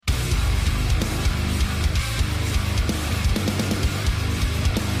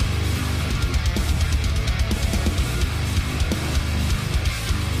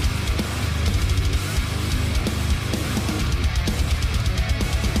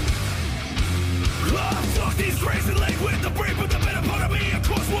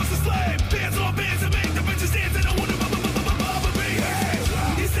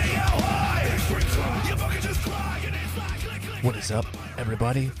What's up,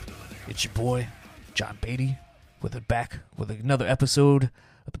 everybody? It's your boy, John Beatty, back with another episode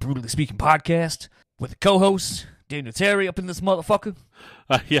of the Brutally Speaking podcast with a co-host, Daniel Terry, up in this motherfucker.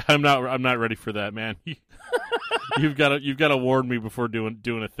 Yeah, I'm not ready for that, man. You've got to warn me before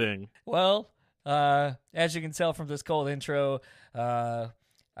doing a thing. Well, as you can tell from this cold intro, I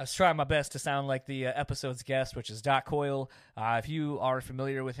was trying my best to sound like the episode's guest, which is Doc Coyle. If you are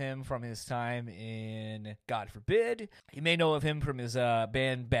familiar with him from his time in God Forbid, you may know of him from his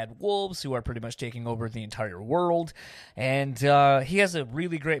band Bad Wolves, who are pretty much taking over the entire world. And he has a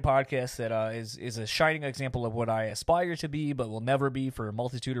really great podcast that is a shining example of what I aspire to be, but will never be for a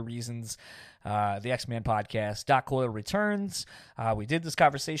multitude of reasons. The X-Men podcast, Doc Coyle returns. We did this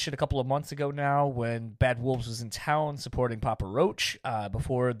conversation a couple of months ago now when Bad Wolves was in town supporting Papa Roach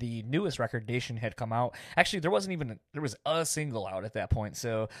before the newest record, Nation, had come out. Actually, there was a single out at that point,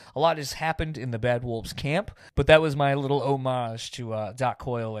 so a lot has happened in the Bad Wolves camp, but that was my little homage to Doc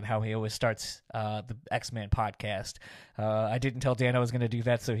Coyle and how he always starts the X-Men podcast. I didn't tell Dan I was going to do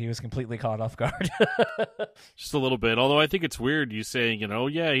that, so he was completely caught off guard. Just a little bit, although I think it's weird you saying,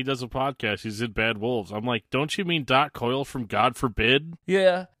 yeah, he does a podcast, he's in Bad Wolves. I'm like, don't you mean Doc Coyle from God Forbid?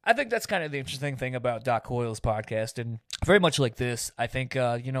 Yeah, I think that's kind of the interesting thing about Doc Coyle's podcast, and very much like this, I think,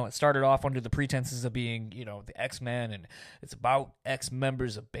 it started off under the pretenses of being, the X-Men, and it's about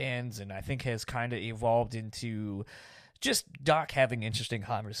ex-members of bands, and I think has kind of evolved into just Doc having interesting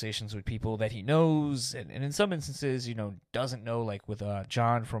conversations with people that he knows, and in some instances, doesn't know, like with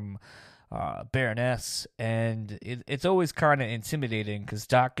John from Baroness, and it's always kind of intimidating because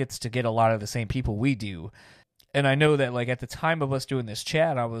Doc gets to get a lot of the same people we do. And I know that, like, at the time of us doing this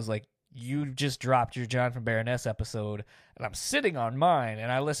chat, I was like, you just dropped your John from Baroness episode, and I'm sitting on mine,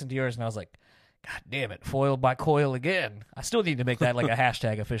 and I listened to yours, and I was like, God damn it, foiled by Coyle again. I still need to make that like a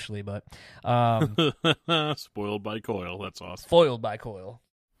hashtag officially, but spoiled by Coyle, that's awesome. Foiled by Coyle.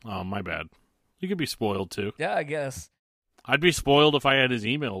 Oh, my bad. You could be spoiled too. Yeah, I guess. I'd be spoiled if I had his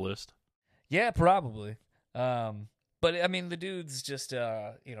email list. Yeah, probably. But I mean, the dude's just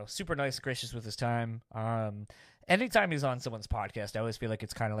super nice, gracious with his time. Anytime he's on someone's podcast, I always feel like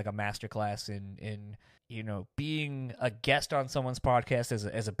it's kind of like a masterclass in being a guest on someone's podcast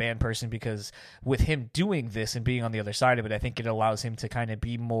as a band person, because with him doing this and being on the other side of it, I think it allows him to kind of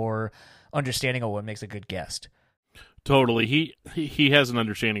be more understanding of what makes a good guest. Totally. He has an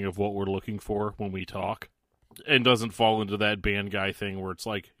understanding of what we're looking for when we talk, and doesn't fall into that band guy thing where it's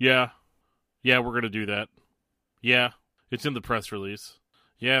like, yeah, we're going to do that. Yeah, it's in the press release.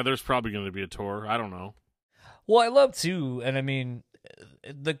 Yeah, there's probably going to be a tour. I don't know. Well, I love too, and I mean,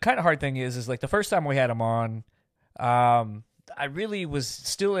 the kind of hard thing is like the first time we had him on, I really was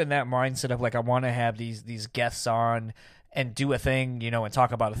still in that mindset of like, I want to have these guests on and do a thing, and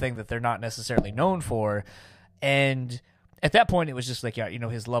talk about a thing that they're not necessarily known for. And at that point, it was just like,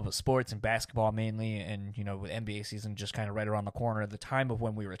 his love of sports and basketball mainly, and, with NBA season just kind of right around the corner at the time of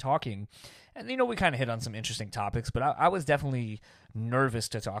when we were talking. And, we kind of hit on some interesting topics, but I was definitely nervous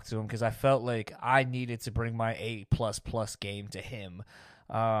to talk to him because I felt like I needed to bring my A++ game to him.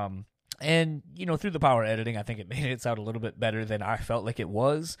 And, through the power of editing, I think it made it sound a little bit better than I felt like it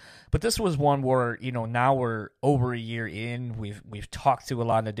was. But this was one where, now we're over a year in. We've talked to a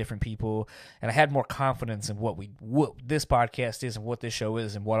lot of different people, and I had more confidence in what this podcast is and what this show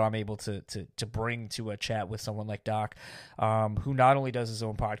is and what I'm able to bring to a chat with someone like Doc, who not only does his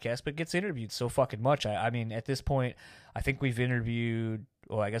own podcast, but gets interviewed so fucking much. I mean, at this point, I think we've interviewed,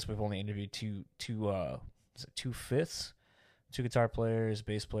 I guess we've only interviewed two fifths? 2 guitar players,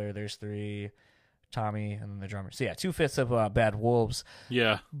 bass player, there's 3, Tommy, and then the drummer. So yeah, 2/5 of Bad Wolves.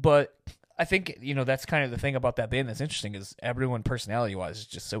 Yeah. But I think, that's kind of the thing about that band that's interesting is everyone personality-wise is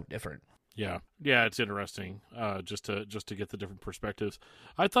just so different. Yeah. Yeah, it's interesting just to get the different perspectives.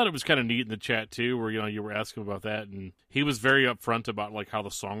 I thought it was kind of neat in the chat too, where, you were asking about that, and he was very upfront about like how the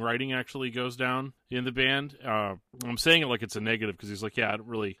songwriting actually goes down in the band. I'm saying it like it's a negative because he's like, yeah, I don't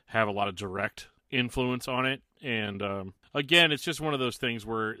really have a lot of direct influence on it. And again, it's just one of those things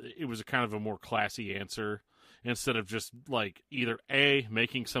where it was a kind of a more classy answer instead of just like either A,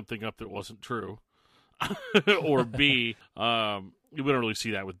 making something up that wasn't true, or B, we don't really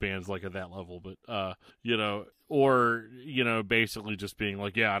see that with bands like at that level, but or basically just being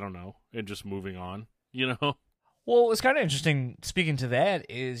like, yeah, I don't know, and just moving on, Well, what's kind of interesting, speaking to that,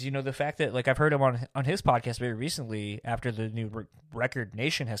 is, the fact that, like, I've heard him on his podcast very recently after the new record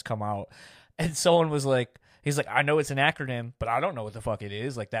Nation has come out, and someone was like, he's like, I know it's an acronym, but I don't know what the fuck it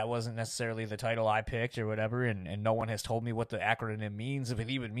is. Like, that wasn't necessarily the title I picked or whatever, and no one has told me what the acronym means, if it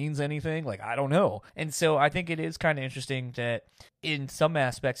even means anything. Like, I don't know. And so I think it is kind of interesting that in some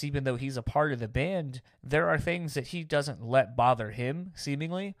aspects, even though he's a part of the band, there are things that he doesn't let bother him,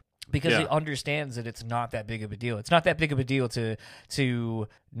 seemingly, because he understands that it's not that big of a deal. It's not that big of a deal to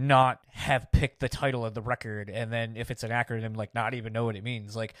not have picked the title of the record, and then if it's an acronym, like, not even know what it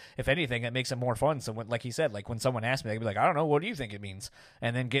means. Like, if anything, it makes it more fun. So, like he said, like, when someone asks me, I can be like, I don't know, what do you think it means?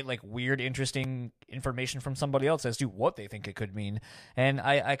 And then get, like, weird, interesting information from somebody else as to what they think it could mean. And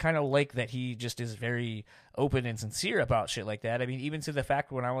I kind of like that he just is very open and sincere about shit like that. I mean, even to the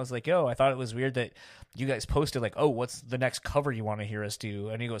fact when I was like, yo, I thought it was weird that you guys posted, like, oh, what's the next cover you want to hear us do?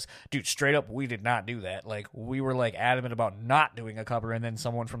 And he goes, dude, straight up, we did not do that. Like, we were, like, adamant about not doing a cover, and then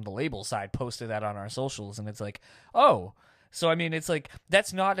someone from the label side posted that on our socials, and it's like, oh. So, I mean, it's like,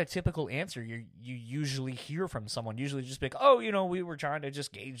 that's not a typical answer you usually hear from someone. Usually just be like, oh, you know, we were trying to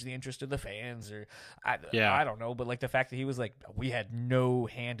just gauge the interest of the fans, or I don't know. But, like, the fact that he was like, we had no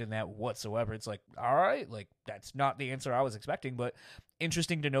hand in that whatsoever, it's like, all right, like, that's not the answer I was expecting, but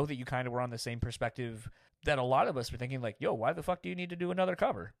interesting to know that you kind of were on the same perspective that a lot of us were thinking, like, yo, why the fuck do you need to do another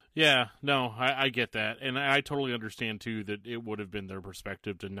cover? Yeah, no, I get that. And I totally understand, too, that it would have been their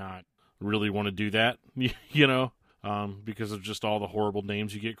perspective to not really want to do that, you know, because of just all the horrible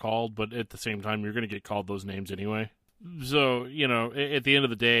names you get called. But at the same time, you're going to get called those names anyway. So, you know, at the end of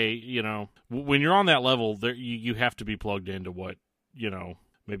the day, you know, when you're on that level, you have to be plugged into what, you know,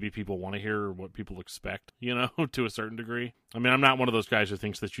 maybe people want to hear or what people expect, you know, to a certain degree. I mean, I'm not one of those guys who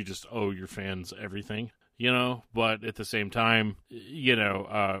thinks that you just owe your fans everything, you know, but at the same time, you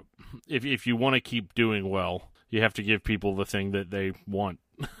know, if you want to keep doing well, you have to give people the thing that they want,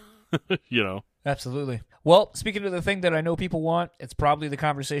 you know. Absolutely. Well, speaking of the thing that I know people want, it's probably the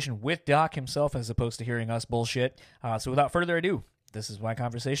conversation with Doc himself as opposed to hearing us bullshit. So without further ado, this is my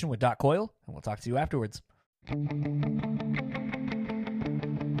conversation with Doc Coyle, and we'll talk to you afterwards.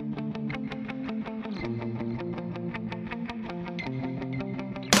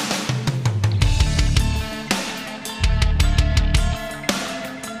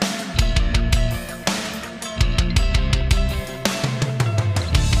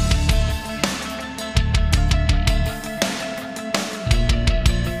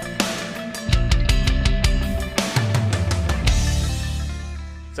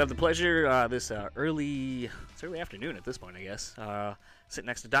 So I have the pleasure this early afternoon at this point, I guess, sitting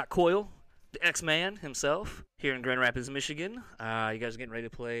next to Doc Coyle, the X-Man himself, here in Grand Rapids, Michigan. You guys are getting ready to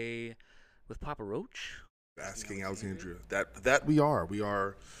play with Papa Roach? Asking Alexandria. That we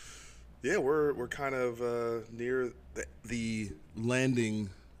are. Yeah, we're kind of near the landing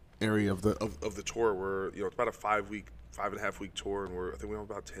area of the tour. We're, you know, it's about a 5.5 week tour, and I think we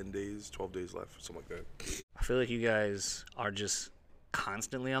have about 10 days, 12 days left, something like that. I feel like you guys are just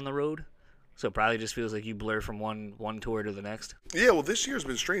constantly on the road, so it probably just feels like you blur from one tour to the next. Yeah, well, this year's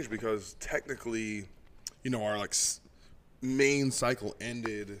been strange because technically, you know, our like main cycle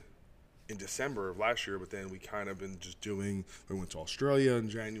ended in December of last year, but then we kind of been just we went to Australia in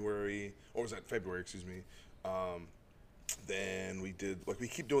January, or was that February, excuse me. Then we did, like, we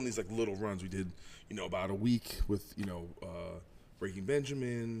keep doing these like little runs. We did, you know, about a week with, you know, Breaking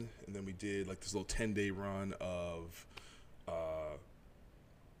Benjamin, and then we did like this little 10-day run of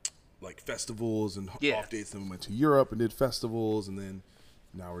like festivals and off dates. Then we went to Europe and did festivals, and then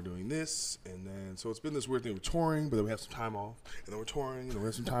now we're doing this, and then so it's been this weird thing. We're touring, but then we have some time off, and then we're touring, and then we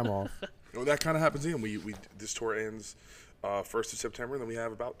have some time off. You know, that kind of happens again. We this tour ends 1st of September, and then we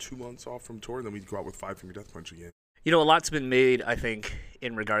have about 2 months off from tour, and then we go out with Five Finger Death Punch again. You know, a lot's been made, I think,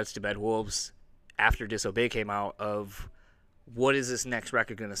 in regards to Bad Wolves after Disobey came out of what is this next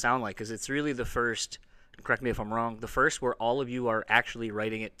record going to sound like, because it's really the first. Correct me if I'm wrong, the first where all of you are actually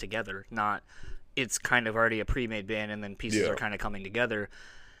writing it together, not it's kind of already a pre-made band and then pieces are kind of coming together.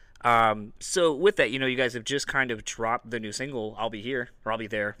 So with that, you know, you guys have just kind of dropped the new single, I'll Be Here, or I'll Be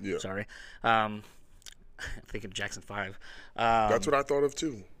There, sorry. I'm thinking Jackson 5. That's what I thought of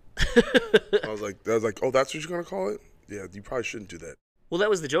too. I was like, oh, that's what you're going to call it? Yeah, you probably shouldn't do that. Well, that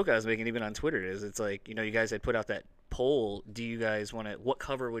was the joke I was making even on Twitter, is it's like, you know, you guys had put out that poll. Do you guys want to, what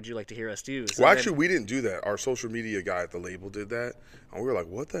cover would you like to hear us do? So well, actually, we didn't do that. Our social media guy at the label did that. And we were like,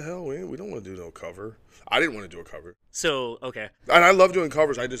 what the hell, man? We don't want to do no cover. I didn't want to do a cover. So, okay. And I love doing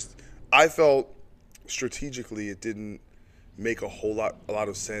covers. I felt strategically it didn't make a lot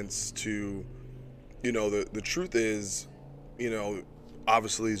of sense to, you know, the truth is, you know,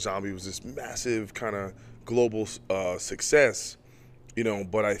 obviously Zombie was this massive kind of global success, you know,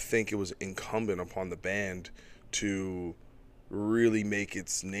 but I think it was incumbent upon the band to really make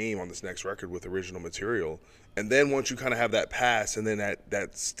its name on this next record with original material. And then once you kind of have that pass, and then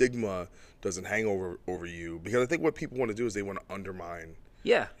that stigma doesn't hang over you, because I think what people want to do is they want to undermine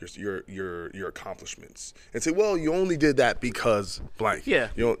your accomplishments and say, well, you only did that because blank. Yeah.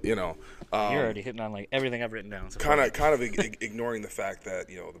 You're already hitting on like everything I've written down. So kind of ignoring the fact that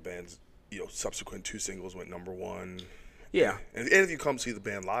the band's subsequent 2 singles went #1. Yeah. And if you come see the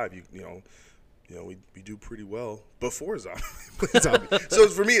band live, we do pretty well before Zombie. So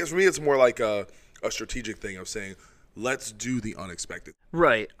for me, it's more like a strategic thing of saying, let's do the unexpected.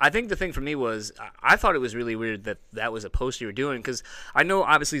 Right. I think the thing for me was, I thought it was really weird that was a post you were doing, because I know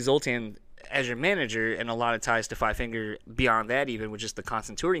obviously Zoltan as your manager and a lot of ties to Five Finger beyond that, even with just the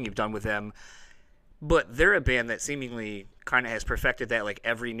constant touring you've done with them. But they're a band that seemingly kind of has perfected that, like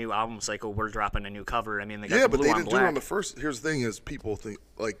every new album cycle, we're dropping a new cover. I mean, they got the Blue but they on didn't Black. do it on the first. Here's the thing: is people think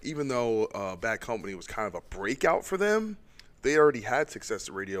like even though Bad Company was kind of a breakout for them, they already had success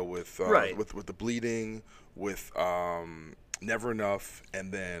at radio with with the Bleeding, with Never Enough,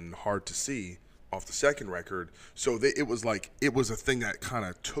 and then Hard to See off the second record. So it was a thing that kind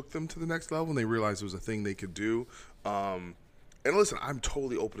of took them to the next level, and they realized it was a thing they could do. And listen, I'm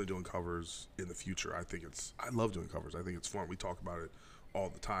totally open to doing covers in the future. I love doing covers. I think it's fun. We talk about it all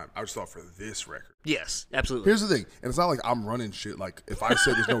the time. I just thought for this record. Yes, absolutely. Here's the thing, and it's not like I'm running shit. Like if I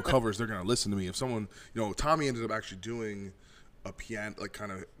said there's no covers, they're gonna listen to me. If someone, Tommy ended up actually doing a piano, like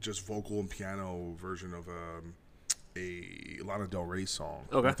kind of just vocal and piano version of a Lana Del Rey song.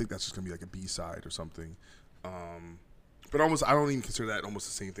 Okay. I think that's just gonna be like a B-side or something. But almost, I don't even consider that almost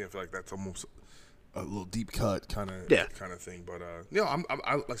the same thing. I feel like that's almost a little deep cut kind of thing. But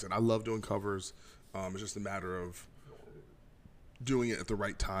I like I said, I love doing covers. It's just a matter of doing it at the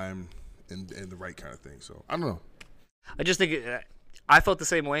right time and the right kind of thing. So I don't know. I just think I felt the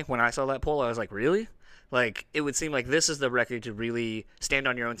same way when I saw that poll. I was like, really? Like, it would seem like this is the record to really stand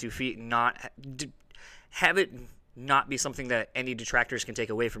on your own 2 feet and not have it not be something that any detractors can take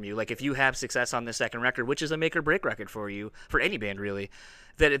away from you. Like, if you have success on this second record, which is a make or break record for you, for any band really,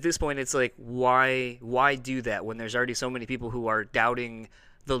 that at this point it's like, why do that when there's already so many people who are doubting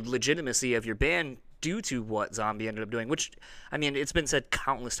the legitimacy of your band due to what Zombie ended up doing? Which, I mean, it's been said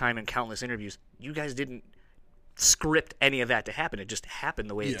countless time in countless interviews. You guys didn't script any of that to happen. It just happened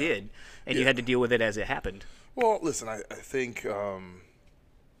the way it did, and you had to deal with it as it happened. Well, listen, I think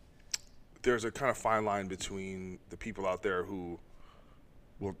there's a kind of fine line between the people out there who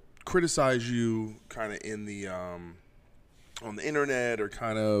will criticize you kind of in the on the internet, or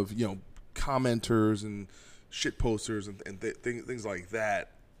kind of commenters and shit posters and things like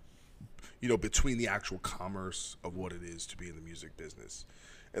that, between the actual commerce of what it is to be in the music business.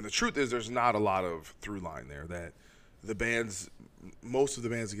 And the truth is, there's not a lot of through line there. That most of the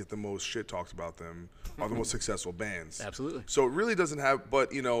bands that get the most shit talked about them are the most successful bands. Absolutely. So it really doesn't have,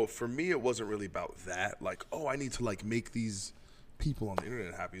 but for me, it wasn't really about that. Like, oh, I need to like make these people on the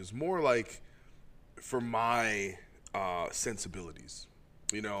internet happy. It was more like for my sensibilities,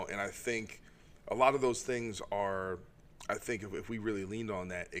 and I think a lot of those things are, I think if we really leaned on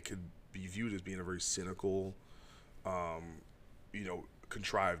that, it could be viewed as being a very cynical,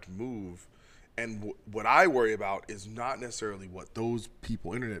 contrived move. And what I worry about is not necessarily what those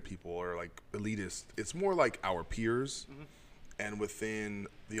people, internet people, are like elitist. It's more like our peers, and within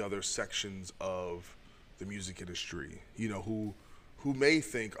the other sections of the music industry, who may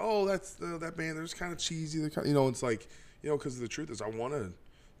think, oh, that's that band, they're just kind of cheesy. They're kind of, it's like, because the truth is, I want to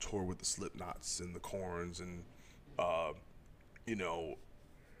tour with the Slipknots and the Korns and,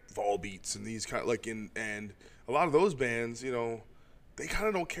 Volbeats and these kind of and a lot of those bands, they kind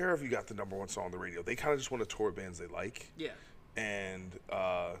of don't care if you got the #1 song on the radio. They kind of just want to tour bands they like. Yeah. And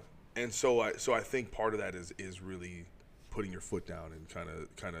so I think part of that is really putting your foot down and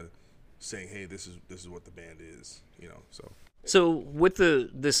kind of saying, hey, this is what the band is, So with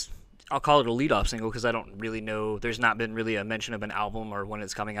this, I'll call it a lead-off single because I don't really know. There's not been really a mention of an album or when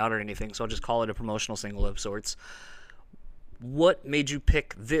it's coming out or anything, so I'll just call it a promotional single of sorts. What made you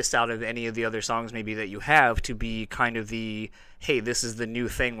pick this out of any of the other songs maybe that you have to be kind of the, hey, this is the new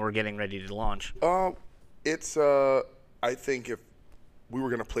thing we're getting ready to launch? It's I think if we were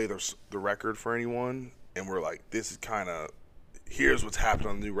going to play the record for anyone and we're like, this is kind of, here's what's happened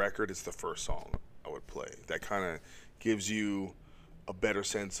on the new record, it's the first song I would play. That kind of gives you a better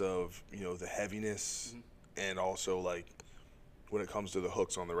sense of, the heaviness, and also like when it comes to the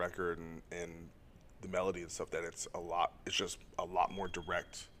hooks on the record and the melody and stuff, that it's just a lot more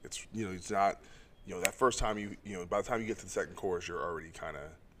direct. It's, it's not, that first time by the time you get to the second chorus, you're already kind of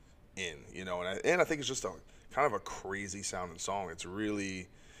in, and I think it's just a kind of a crazy sounding song. It's really,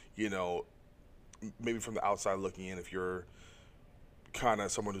 maybe from the outside looking in, if you're kind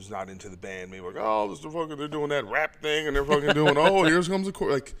of someone who's not into the band, maybe like, oh, this is fucking, they're doing that rap thing, and they're fucking doing, oh, here's comes the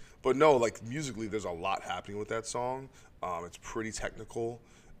chorus. Like, but no, like musically, there's a lot happening with that song. It's pretty technical,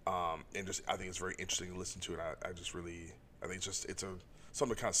 and just I think it's very interesting to listen to, and I think it's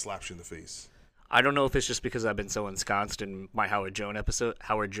something that kind of slaps you in the face. I don't know if it's just because I've been so ensconced in my Howard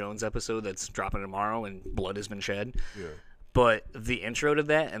Jones episode that's dropping tomorrow, and blood has been shed. Yeah. But the intro to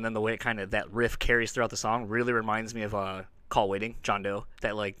that, and then the way it kind of that riff carries throughout the song, really reminds me of Call Waiting, John Doe.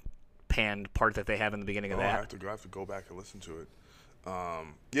 That like panned part that they have in the beginning of that. I have to go back and listen to it.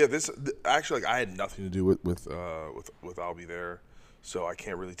 Actually, like, I had nothing to do with I'll Be There, so I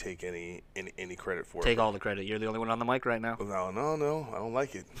can't really take any credit for it. Take all the credit. You're the only one on the mic right now. No, I don't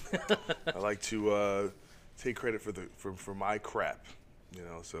like it. I like to take credit for my crap, you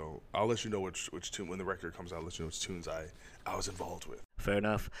know. So I'll let you know which tune when the record comes out. I'll let you know which tunes I was involved with. Fair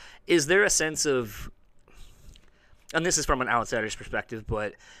enough. Is there a sense of, and this is from an outsider's perspective,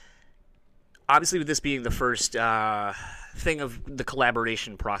 but obviously with this being the first thing of the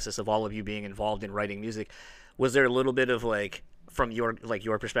collaboration process of all of you being involved in writing music, was there a little bit of like, from your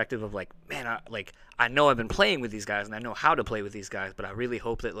perspective of like, man, I know I've been playing with these guys and I know how to play with these guys, but I really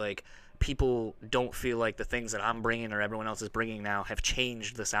hope that like people don't feel like the things that I'm bringing or everyone else is bringing now have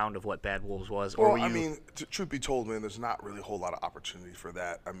changed the sound of what Bad Wolves was? Well, I mean, truth be told, man, there's not really a whole lot of opportunity for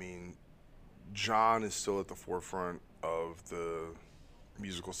that. I mean, John is still at the forefront of the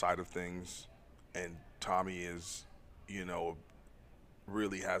musical side of things, and Tommy is, you know,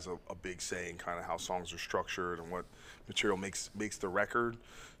 really has a big say in kind of how songs are structured and what material makes the record.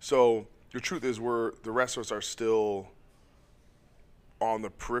 So the truth is, the rest of us are still on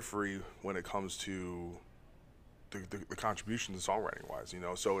the periphery when it comes to the contribution to songwriting wise, you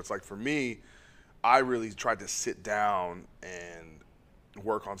know. So it's like, for me, I really tried to sit down and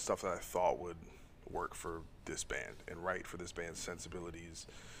work on stuff that I thought would work for this band and write for this band's sensibilities,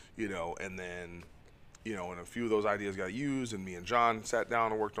 you know. And then, you know, and a few of those ideas got used, and me and John sat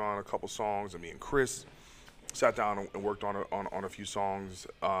down and worked on a couple songs, and me and Chris sat down and worked on a few songs,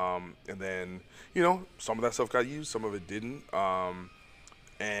 and then, you know, some of that stuff got used, some of it didn't,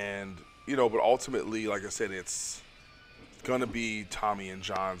 and, you know, but ultimately, like I said, it's gonna be Tommy and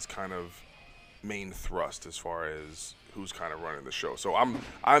John's kind of main thrust as far as who's kind of running the show. So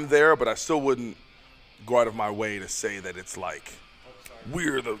I'm there, but I still wouldn't go out of my way to say that it's like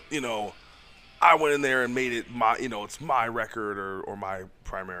we're the, you know, I went in there and made it my, you know, it's my record or my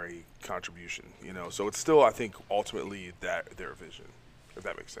primary contribution, you know. So it's still, I think, ultimately that their vision, if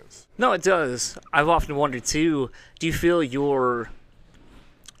that makes sense. No, it does. I've often wondered too, do you feel you're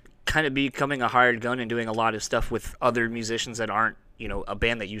kind of becoming a hired gun and doing a lot of stuff with other musicians that aren't, you know, a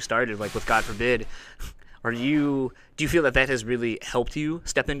band that you started, like with God Forbid? Do you feel that has really helped you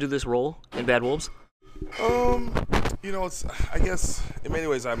step into this role in Bad Wolves? You know, it's, I guess in many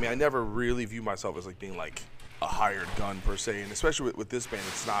ways, I mean, I never really view myself as like being like a hired gun per se, and especially with this band,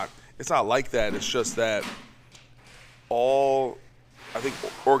 it's not like that. It's just that I think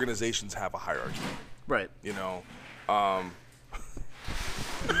organizations have a hierarchy, right? You know,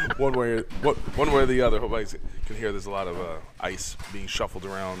 one way or the other. Hope I can hear there's a lot of ice being shuffled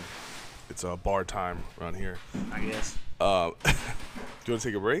around. It's bar time around here, I guess. Do you want to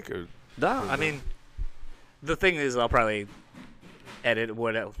take a break or? No, I mean, the thing is, I'll probably edit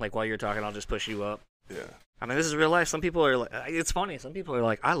while you're talking, I'll just push you up. Yeah. I mean, this is real life. Some people are like, it's funny. Some people are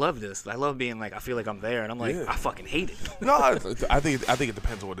like, I love this. I love being like, I feel like I'm there, and I'm like, yeah. I fucking hate it. No, I think it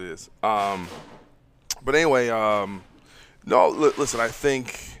depends on what it is. But anyway, no, listen, I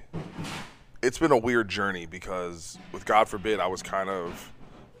think it's been a weird journey because with God Forbid, I was kind of,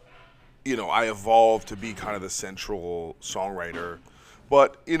 you know, I evolved to be kind of the central songwriter,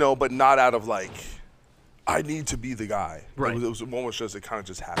 but not out of like, I need to be the guy. Right. It was almost just, it kind of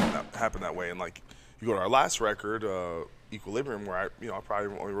just happened that way. And like, you go to our last record, Equilibrium, where I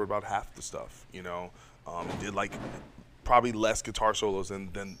probably only wrote about half the stuff, you know, did like probably less guitar solos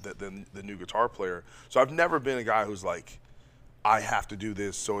than the new guitar player. So I've never been a guy who's like, I have to do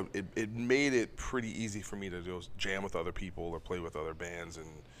this. So it made it pretty easy for me to just jam with other people or play with other bands and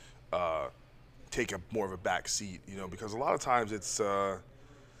take more of a back seat, you know, because a lot of times it's, I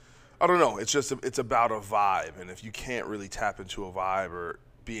don't know, it's about a vibe. And if you can't really tap into a vibe or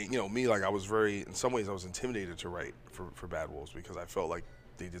being, you know, me, like I was in some ways I was intimidated to write for Bad Wolves because I felt like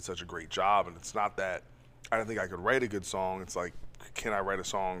they did such a great job. And it's not that I didn't think I could write a good song. It's like, can I write a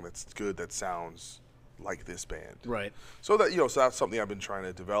song that's good, that sounds like this band? Right. So that, you know, so that's something I've been trying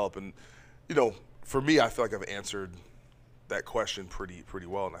to develop. And, you know, for me, I feel like I've answered that question pretty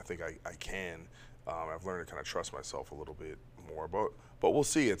well, and I think I can. I've learned to kind of trust myself a little bit more, but we'll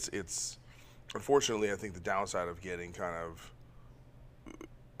see. It's unfortunately, I think the downside of getting kind of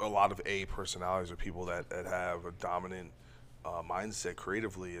a lot of personalities or people that have a dominant mindset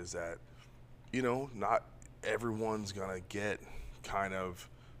creatively is that, not everyone's going to get kind of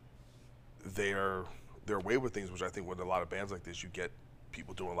their way with things, which I think with a lot of bands like this, you get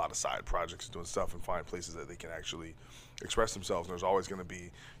people doing a lot of side projects, doing stuff, and find places that they can actually express themselves. And there's always going to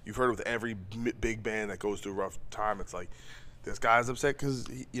be, you've heard with every big band that goes through a rough time, it's like, this guy's upset because,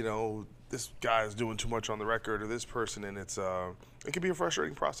 this guy is doing too much on the record, or this person, and it can be a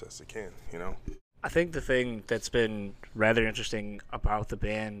frustrating process. It can, I think the thing that's been rather interesting about the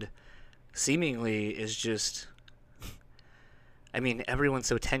band seemingly is just, everyone's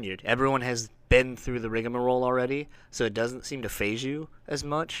so tenured. Everyone has been through the rigmarole already, so it doesn't seem to phase you as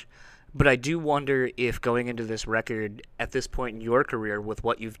much. But I do wonder if going into this record, at this point in your career, with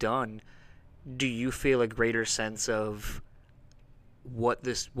what you've done, do you feel a greater sense of what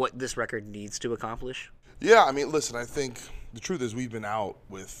this record needs to accomplish? Yeah, listen, I think the truth is we've been out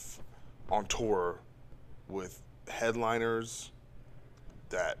on tour with headliners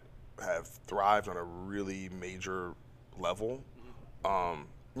that have thrived on a really major level.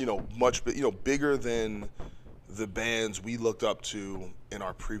 Bigger than the bands we looked up to in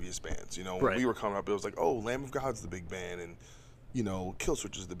our previous bands. When we were coming up, it was like, oh, Lamb of God's the big band, and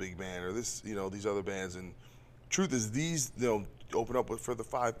Killswitch is the big band, or this, these other bands. And truth is, these, open up for the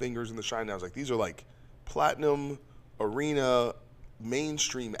Five Fingers and the Shinedown. Like, these are like platinum arena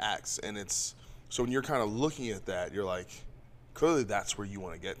mainstream acts, and it's so when you're kind of looking at that, you're like, clearly that's where you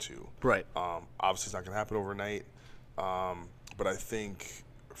want to get to. Right. Obviously, it's not going to happen overnight. But I think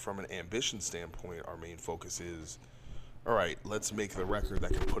from an ambition standpoint, our main focus is, all right, let's make the record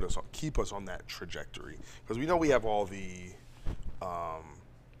that can keep us on that trajectory. Because we know we have all the kind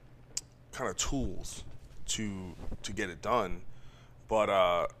of tools to get it done. But,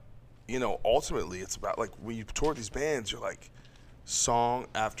 ultimately it's about, like, when you tour these bands, you're like, song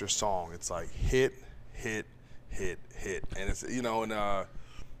after song, it's like hit, hit, hit, hit. And it's,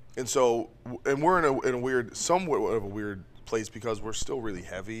 and so, and we're in a weird, somewhat of a weird place because we're still really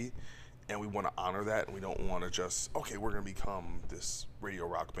heavy, and we want to honor that, and we don't want to just, okay, we're going to become this radio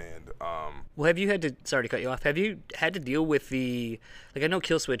rock band. Well, have you had to, sorry to cut you off, have you had to deal with the, like, I know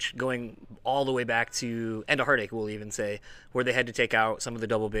Killswitch going all the way back to End of Heartache, we'll even say, where they had to take out some of the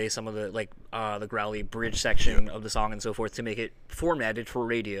double bass, some of the, like, the growly bridge section of the song and so forth to make it formatted for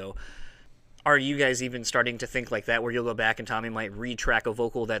radio. Are you guys even starting to think like that, where you'll go back and Tommy might retrack a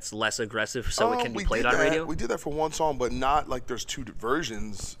vocal that's less aggressive so it can be played on radio? We did that for one song, but not like there's two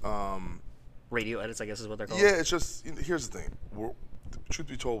versions. Radio edits, I guess is what they're called. Yeah, it's just, here's the thing. Truth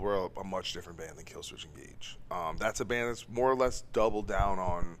be told, we're a much different band than Killswitch Engage. That's a band that's more or less doubled down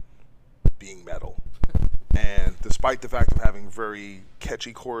on being metal. And despite the fact of having very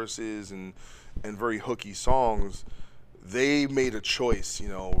catchy choruses and very hooky songs, they made a choice,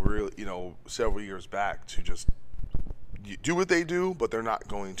 several years back to just do what they do, but they're not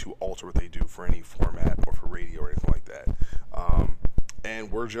going to alter what they do for any format or for radio or anything like that.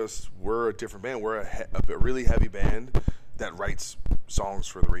 And we're a different band. We're a really heavy band that writes songs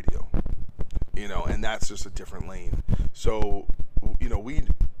for the radio, and that's just a different lane. So,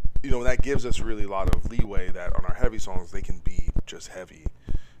 that gives us really a lot of leeway that on our heavy songs, they can be just heavy.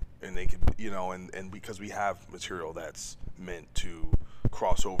 And they could, and because we have material that's meant to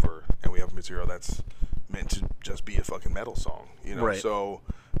cross over, and we have material that's meant to just be a fucking metal song, Right. So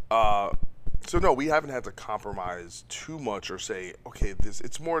no, we haven't had to compromise too much or say, okay,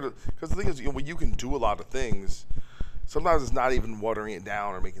 it's more because the thing is, when you can do a lot of things, sometimes it's not even watering it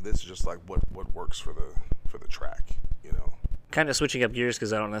down or making this just like what works for the track, Kind of switching up gears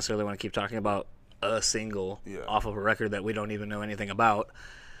because I don't necessarily want to keep talking about a single off of a record that we don't even know anything about.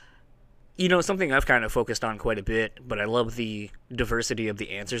 Something I've kind of focused on quite a bit, but I love the diversity of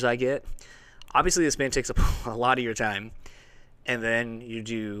the answers I get. Obviously, this band takes up a lot of your time, and then you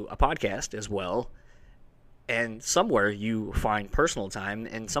do a podcast as well, and somewhere you find personal time,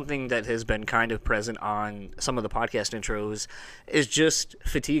 and something that has been kind of present on some of the podcast intros is just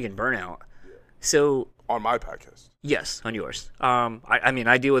fatigue and burnout. So on my podcast. Yes, on yours.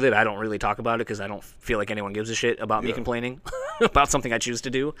 I deal with it. I don't really talk about it because I don't feel like anyone gives a shit about me complaining about something I choose to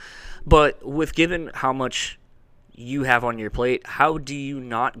do. But given how much you have on your plate, how do you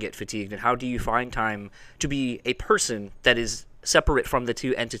not get fatigued, and how do you find time to be a person that is separate from the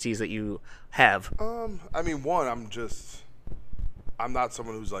two entities that you have? One, I'm not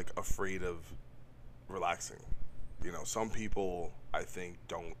someone who's like afraid of relaxing. Some people I think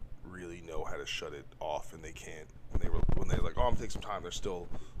don't really know how to shut it off, and they can't. When they're like, oh, I'm taking some time, they're still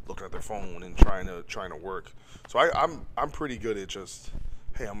looking at their phone and trying to work. So I'm pretty good at just,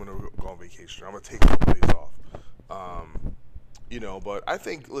 hey, I'm gonna go on vacation. I'm gonna take a couple days off. But I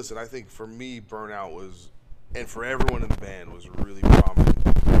think for me, burnout was, and for everyone in the band, was really prominent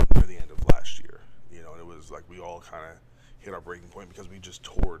near the end of last year. And it was like we all kind of hit our breaking point because we just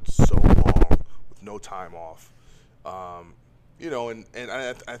toured so long with no time off. And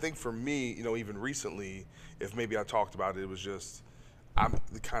I think for me, even recently, if maybe I talked about it, it was just I'm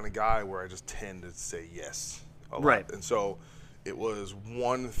the kind of guy where I just tend to say yes a lot. Right. And so it was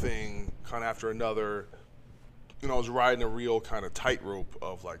one thing kind of after another. I was riding a real kind of tightrope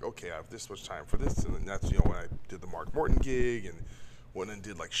of like, okay, I have this much time for this, and then that's when I did the Mark Morton gig and went and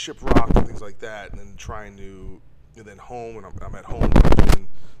did like Shiprock and things like that, and then and then home, and I'm at home and I'm doing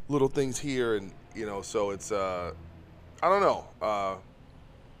little things here, and so it's I don't know,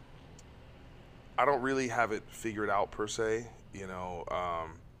 I don't really have it figured out per se,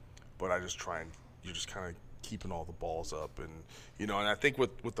 but I just try and you're just kind of keeping all the balls up, and and I think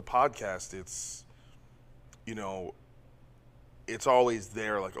with the podcast, it's it's always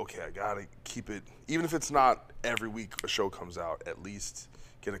there, like, okay, I gotta keep it, even if it's not every week a show comes out, at least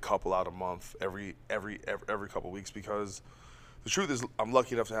get a couple out a month every couple of weeks, because the truth is I'm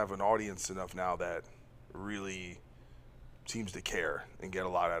lucky enough to have an audience enough now that really seems to care and get a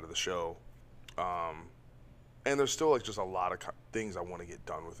lot out of the show, and there's still like just a lot of things I want to get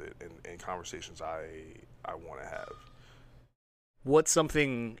done with it, and conversations I want to have. What's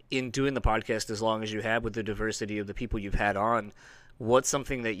something in doing the podcast as long as you have, with the diversity of the people you've had on, what's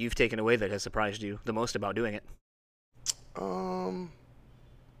something that you've taken away that has surprised you the most about doing it?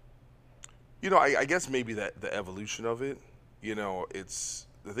 I guess maybe that the evolution of it, it's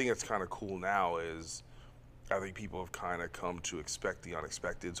the thing that's kind of cool now is I think people have kind of come to expect the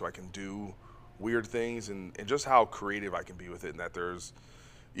unexpected, so I can do weird things, and just how creative I can be with it, and that there's,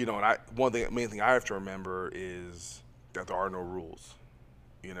 and main thing I have to remember is that there are no rules,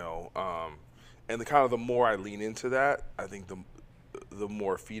 and the more I lean into that, I think the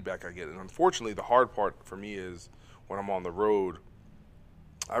more feedback I get. And unfortunately, the hard part for me is when I'm on the road,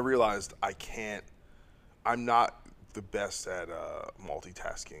 I realized I'm not the best at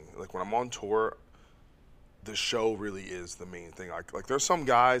multitasking. Like when I'm on tour, the show really is the main thing. Like there's some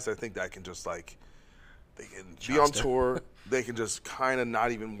guys I think that can just like, they can be on tour, they can just kind of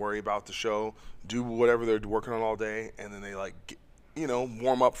not even worry about the show, do whatever they're working on all day, and then they like,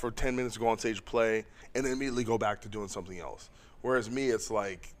 warm up for 10 minutes, go on stage, play, and then immediately go back to doing something else. Whereas me, it's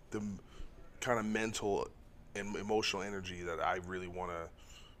like the kind of mental and emotional energy that I really want to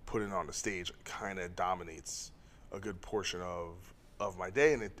put in on the stage kind of dominates a good portion of my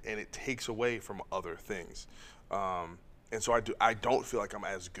day, and it takes away from other things. And so I don't feel like I'm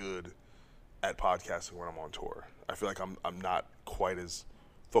as good at podcasting when I'm on tour. I feel like I'm not quite as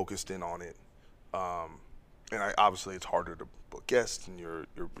focused in on it. And obviously it's harder to book guests, and you're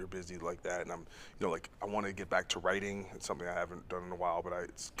busy like that. And I'm, I want to get back to writing. It's something I haven't done in a while, but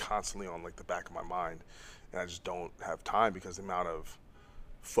it's constantly on like the back of my mind, and I just don't have time because the amount of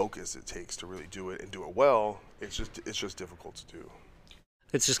focus it takes to really do it and do it well, it's just difficult to do.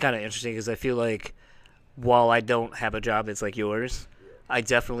 It's just kind of interesting because I feel like while I don't have a job that's like yours, I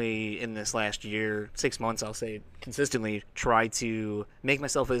definitely, in this last year, 6 months, I'll say, consistently try to make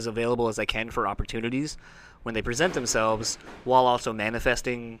myself as available as I can for opportunities when they present themselves, while also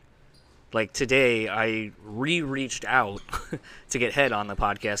manifesting. Like today, I reached out to get Head on the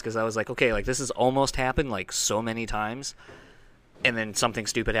podcast because I was like, okay, like this has almost happened like so many times. And then something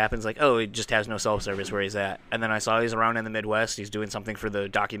stupid happens, like, oh, he just has no self-service where he's at. And then I saw he's around in the Midwest, he's doing something for the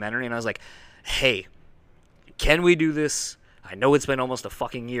documentary, and I was like, hey, can we do this? I know it's been almost a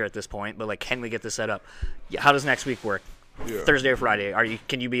fucking year at this point, but, like, can we get this set up? Yeah, how does next week work? Yeah. Thursday or Friday?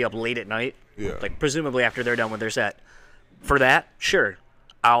 Can you be up late at night? Yeah. Like, presumably after they're done with their set. For that, sure.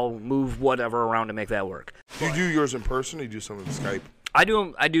 I'll move whatever around to make that work. Do you do yours in person, or do you do something with Skype? I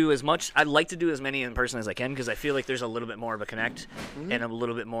do as much. I'd like to do as many in person as I can because I feel like there's a little bit more of a connect and a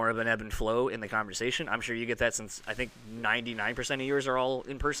little bit more of an ebb and flow in the conversation. I'm sure you get that since I think 99% of yours are all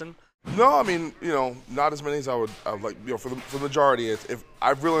in person. No, I mean, not as many as I would like. For the majority, if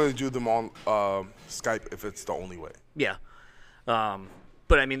I really do them on Skype if it's the only way. Yeah,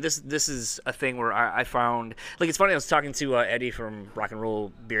 but I mean, this is a thing where I found, like, it's funny. I was talking to Eddie from Rock and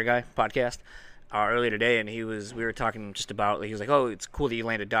Roll Beer Guy podcast earlier today, and we were talking just about, like, he was like, oh, it's cool that you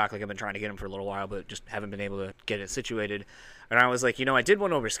landed Doc. Like, I've been trying to get him for a little while, but just haven't been able to get it situated. And I was like, I did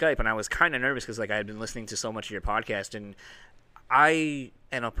one over Skype, and I was kind of nervous because, like, I had been listening to so much of your podcast, and I,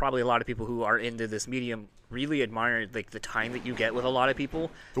 and probably a lot of people who are into this medium, really admire, like, the time that you get with a lot of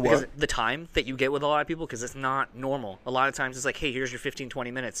people. The time that you get with a lot of people, because it's not normal. A lot of times it's like, hey, here's your 15,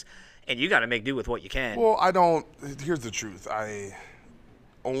 20 minutes, and you got to make do with what you can. Well, here's the truth.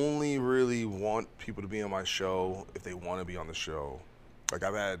 only really want people to be on my show if they want to be on the show. Like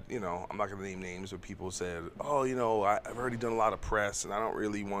I've had, I'm not going to name names, but people said, oh, I've already done a lot of press and I don't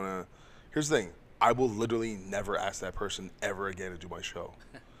really want to. Here's the thing. I will literally never ask that person ever again to do my show.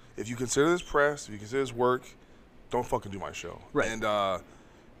 If you consider this press, if you consider this work, don't fucking do my show. Right.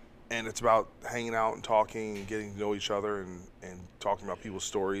 And it's about hanging out and talking and getting to know each other and talking about people's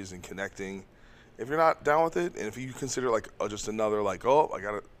stories and connecting. If you're not down with it, and if you consider just another I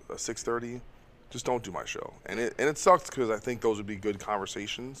got a 6:30, just don't do my show. And it sucks because I think those would be good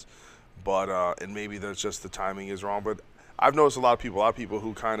conversations, but and maybe there's just the timing is wrong. But I've noticed a lot of people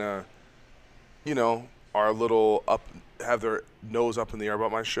who kind of, are a little up, have their nose up in the air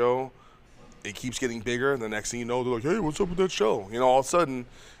about my show. It keeps getting bigger, and the next thing you know, they're like, hey, what's up with that show? All of a sudden,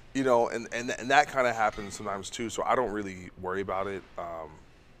 and that kind of happens sometimes too. So I don't really worry about it.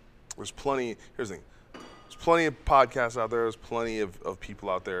 Here's the thing. There's plenty of podcasts out there. There's plenty of people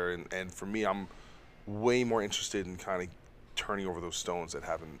out there. And for me, I'm way more interested in kind of turning over those stones that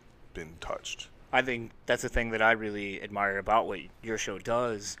haven't been touched. I think that's the thing that I really admire about what your show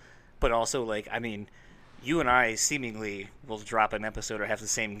does. But also, you and I seemingly will drop an episode or have the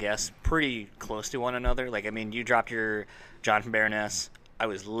same guests pretty close to one another. You dropped your Jonathan Baroness. I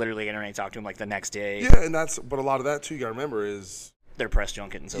was literally getting ready to talk to him the next day. Yeah, but a lot of that too, you got to remember, is their press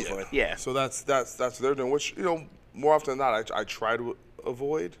junket and so forth. Yeah. So that's what they're doing, which, more often than not, I try to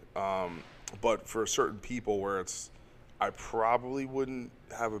avoid. But for certain people where I probably wouldn't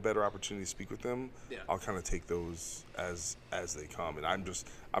have a better opportunity to speak with them, I'll kind of take those as they come. And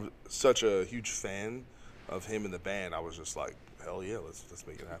I'm such a huge fan of him and the band. I was just like, hell yeah, let's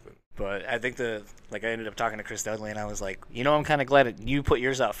make it happen. But I think I ended up talking to Chris Dudley, and I was like, I'm kind of glad that you put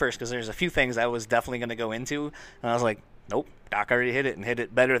yours out first, because there's a few things I was definitely going to go into, and I was like, nope, Doc already hit it, and hit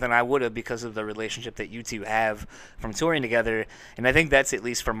it better than I would have because of the relationship that you two have from touring together. And I think that's, at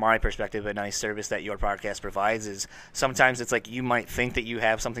least from my perspective, a nice service that your podcast provides. Is sometimes it's like you might think that you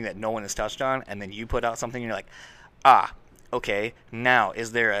have something that no one has touched on, and then you put out something and you're like, okay, now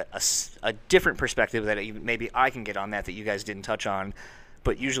is there a different perspective that maybe I can get on that you guys didn't touch on?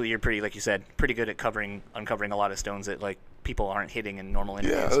 But usually you're pretty, like you said, pretty good at uncovering a lot of stones that people aren't hitting in normal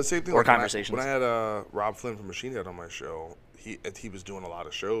interviews the same thing, or conversations. When I had Rob Flynn from Machine Head on my show, he was doing a lot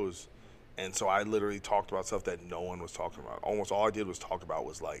of shows, and so I literally talked about stuff that no one was talking about. Almost all I did was talk about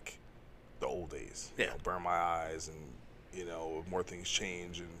was the old days. Yeah. Burn My Eyes and More Things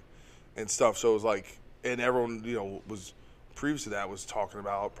Change and stuff. So it was and everyone was previous to that was talking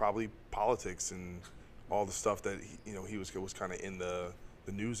about probably politics and all the stuff that he was kind of in the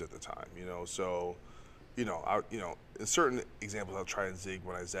news at the time. So in certain examples I'll try and zig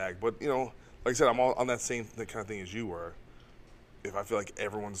when I zag, but like I said, I'm all on that same kind of thing as you were. If I feel like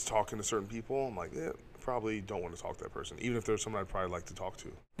everyone's talking to certain people, I'm like, I probably don't want to talk to that person, even if there's someone I'd probably like to talk to.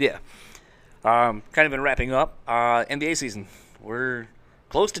 Yeah. Kind of been wrapping up NBA season. We're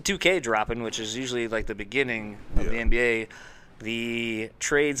close to 2K dropping, which is usually the beginning of the NBA. The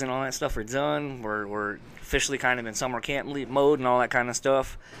trades and all that stuff are done. We're officially kind of in summer camp mode and all that kind of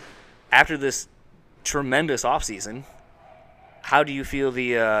stuff. After this tremendous offseason, how do you feel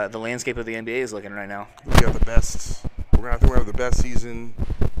the landscape of the NBA is looking right now? We have the best. We're gonna have the best season.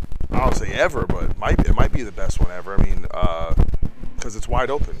 I don't say ever, but it might be the best one ever. I mean, because it's wide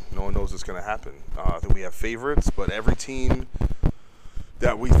open. No one knows what's gonna happen. I think we have favorites, but every team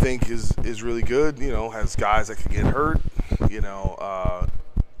that we think is really good, has guys that could get hurt.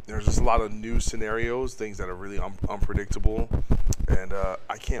 There's just a lot of new scenarios, things that are really unpredictable, and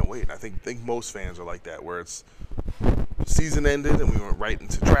I can't wait. I think most fans are like that, where it's season ended and we went right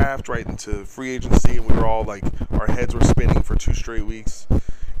into draft, right into free agency, and we were all our heads were spinning for 2 straight weeks,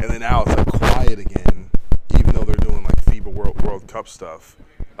 and then now it's quiet again, even though they're doing FIBA World Cup stuff.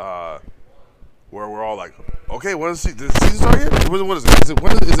 Where we're all okay, when is the season start yet? What is it? Is it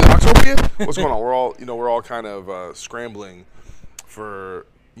October yet? What's going on? We're all kind of scrambling for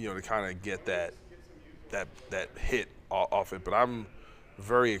to kind of get that hit off it. But I'm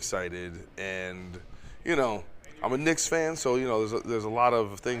very excited, and I'm a Knicks fan, so there's a lot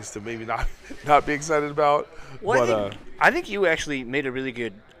of things to maybe not be excited about. Well, but I think you actually made a really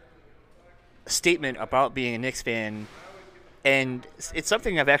good statement about being a Knicks fan. And it's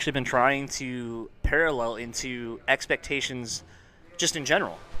something I've actually been trying to parallel into expectations just in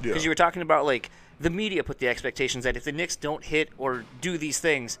general. Because you were talking about, the media put the expectations that if the Knicks don't hit or do these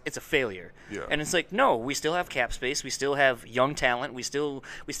things, it's a failure. Yeah. And it's no, we still have cap space. We still have young talent. We still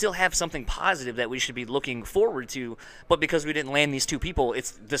have something positive that we should be looking forward to. But because we didn't land these 2 people,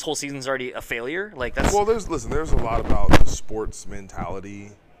 this whole season's already a failure. That's well, there's a lot about the sports mentality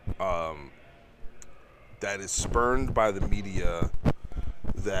that is spurned by the media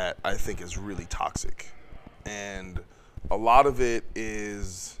that I think is really toxic. And a lot of it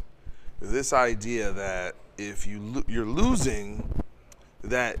is this idea that if you're losing,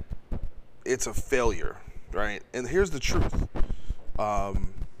 that it's a failure, right? And here's the truth.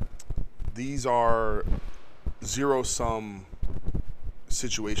 These are zero-sum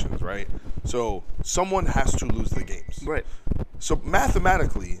situations, right? So someone has to lose the games. Right. So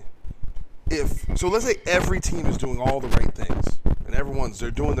mathematically, let's say every team is doing all the right things, and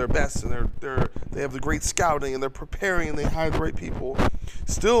they're doing their best, and they have the great scouting, and they're preparing, and they hire the right people.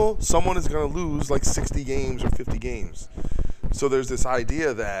 Still, someone is going to lose like 60 games or 50 games. So there's this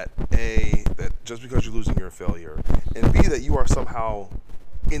idea that that just because you're losing, you're a failure, and B, that you are somehow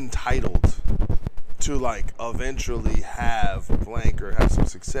entitled to like eventually have blank or have some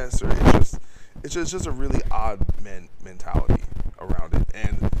success, or it's just a really odd mentality around it.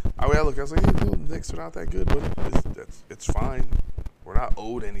 And the way I look, I was like, hey, the Knicks are not that good, but it's fine. We're not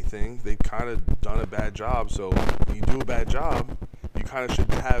owed anything. They've kind of done a bad job. So when you do a bad job, you kind of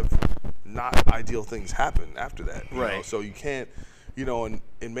should have not ideal things happen after that. Right. Know? So you can't,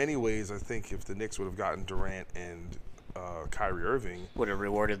 in many ways, I think if the Knicks would have gotten Durant and Kyrie Irving, would have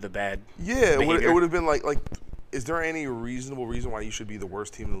rewarded the bad. Yeah, behavior. it would have been like, is there any reasonable reason why you should be the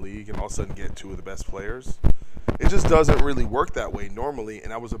worst team in the league and all of a sudden get two of the best players? It just doesn't really work that way normally,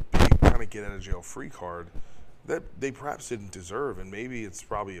 and that was a big kind of get out of jail free card that they perhaps didn't deserve, and maybe it's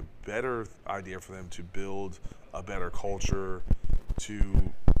probably a better idea for them to build a better culture,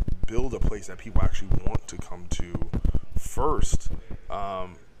 to build a place that people actually want to come to first,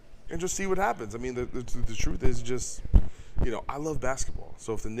 and just see what happens. I mean, the truth is just, I love basketball.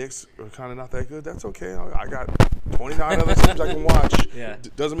 So if the Knicks are kind of not that good, that's okay. I got 29 other teams I can watch. Yeah.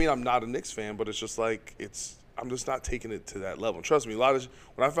 Doesn't mean I'm not a Knicks fan, but it's just like I'm just not taking it to that level. Trust me, when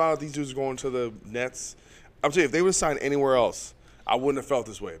I found out these dudes were going to the Nets, I'm telling you, if they would have signed anywhere else, I wouldn't have felt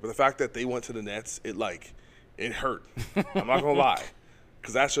this way. But the fact that they went to the Nets, it hurt. I'm not gonna lie,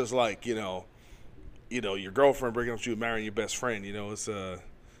 because that's just like your girlfriend breaking up with you, marrying your best friend. It's a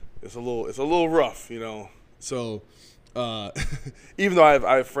little rough. So even though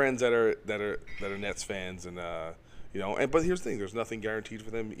I have friends that are Nets fans, and but here's the thing: there's nothing guaranteed for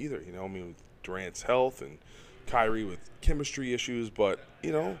them either. I mean, Durant's health and Kyrie with chemistry issues, but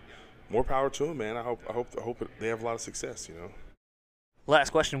more power to him, man. I hope they have a lot of success.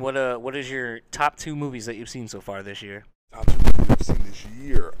 Last question: what is your top 2 movies that you've seen so far this year? Top 2 movies I've seen this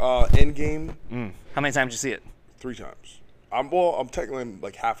year. Endgame. How many times did you see it? 3 times. I'm technically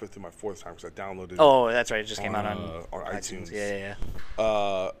like halfway through my 4th time because I downloaded it. Oh, that's right. It just came out on iTunes. Yeah.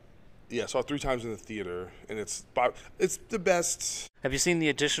 Yeah, saw it 3 times in the theater, and it's the best. Have you seen the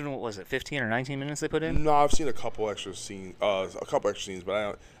additional? Was it 15 or 19 minutes they put in? No, I've seen a couple extra scenes,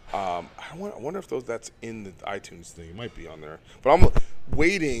 but I wonder if that's in the iTunes thing. It might be on there, but I'm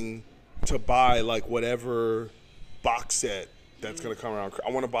waiting to buy like whatever box set that's gonna come around.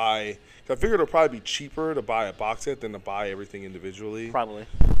 I want to buy. Cause I figured it'll probably be cheaper to buy a box set than to buy everything individually. Probably.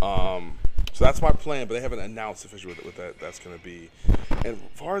 So that's my plan, but they haven't announced officially what that's going to be. And as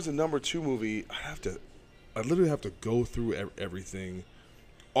far as the number 2 movie, I literally have to go through everything.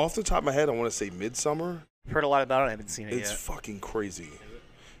 Off the top of my head, I want to say Midsommar. Heard a lot about it. I haven't seen it yet. It's fucking crazy.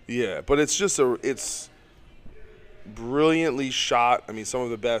 Yeah, but it's brilliantly shot. I mean, some of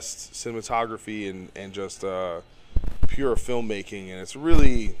the best cinematography and just pure filmmaking, and it's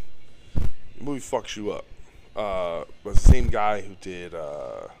really, the movie fucks you up. But it's the same guy who did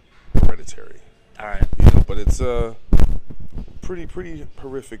Hereditary. All right. But it's a pretty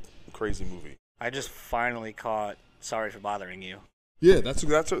horrific, crazy movie. I just finally caught Sorry for Bothering You. Yeah, that's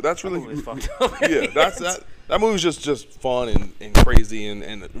really movie's fucked up. Yeah, that movie's just fun and crazy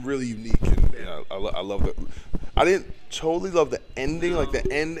and really unique, and I love it. I didn't totally love the ending, like the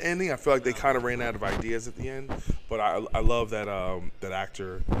ending. I feel like they kind of ran out of ideas at the end, but I love that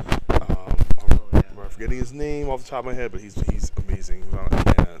actor. I'm forgetting his name off the top of my head, but he's amazing. He's on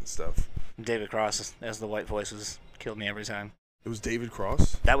and stuff. David Cross as the white voices killed me every time. It was David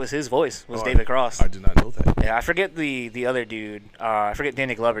Cross? That was his voice, David Cross. I did not know that. Yeah, I forget the other dude. I forget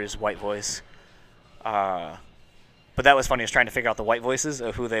Danny Glover's white voice. But that was funny. I was trying to figure out the white voices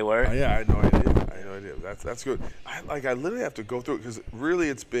of who they were. Yeah, I had no idea. That's good. I literally have to go through it because really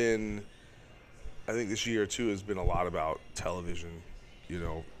it's been, I think this year too has been a lot about television,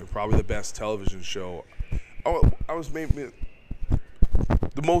 and probably the best television show. I was maybe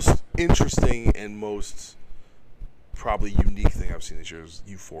the most interesting and most probably unique thing I've seen this year is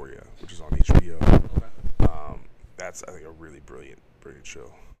Euphoria, which is on HBO. Okay. That's, I think, a really brilliant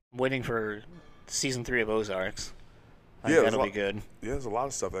show. I'm waiting for season 3 of Ozarks. I Yeah, think that'll be good. Yeah, there's a lot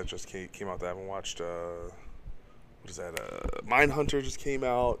of stuff that just came out that I haven't watched. what is that? Mindhunter just came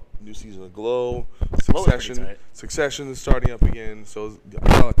out. New season of Glow. Glow is pretty tight. Succession is starting up again. So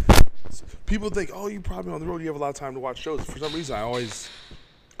people think, oh, you probably on the road. You have a lot of time to watch shows. For some reason,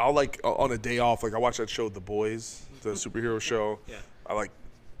 I'll like on a day off. Like I watch that show, The Boys, the superhero show. Yeah. I like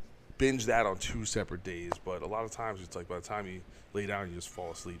binge that on 2 separate days. But a lot of times it's like by the time you lay down, you just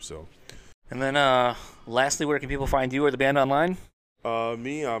fall asleep. So. And then, lastly, where can people find you or the band online?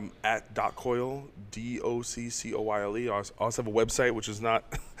 Me, I'm at DocCoyle, DOCCOYLE. I also have a website, which is not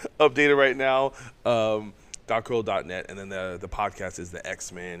updated right now, DocCoyle.net. And then the podcast is the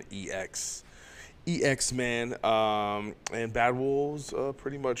X-Man, EX-Man. And Bad Wolves,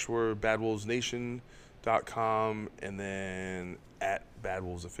 pretty much we're badwolvesnation.com. And then at Bad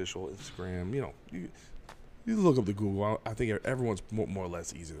Wolves Official Instagram. You look up the Google. I think everyone's more or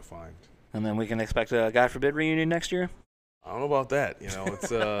less easy to find. And then we can expect a God Forbid reunion next year? I don't know about that. It's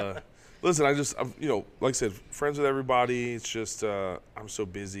listen, I'm like I said, friends with everybody. It's just I'm so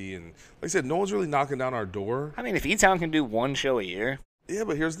busy, and like I said, no one's really knocking down our door. I mean, if E-Town can do one show a year. Yeah,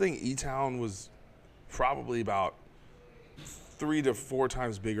 but here's the thing: E-Town was probably about 3 to 4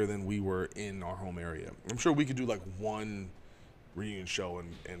 times bigger than we were in our home area. I'm sure we could do like one reunion show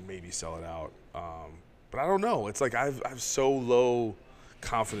and maybe sell it out. But I don't know. It's like I've so low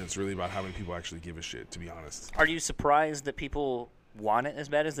confidence really about how many people actually give a shit, to be honest. Are you surprised that people want it as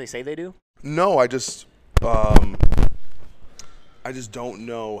bad as they say they do? No, I just don't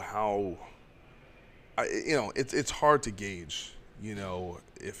know how. It's hard to gauge,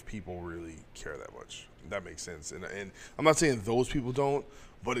 if people really care that much. That makes sense. And I'm not saying those people don't,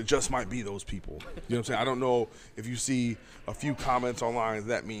 but it just might be those people. You know what I'm saying? I don't know if you see a few comments online,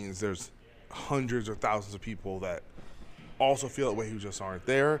 that means there's hundreds or thousands of people that also feel that way who just aren't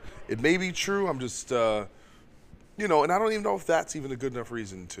there. It may be true. I'm just, and I don't even know if that's even a good enough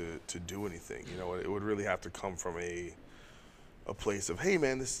reason to do anything. It would really have to come from a place of, hey,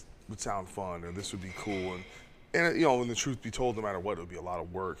 man, this would sound fun or this would be cool. And when the truth be told, no matter what, it would be a lot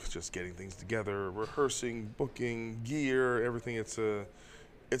of work just getting things together, rehearsing, booking, gear, everything. It's a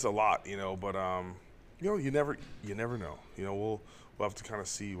lot, but you never know. We'll have to kind of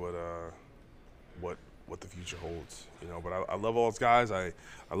see what the future holds, But I love all those guys. I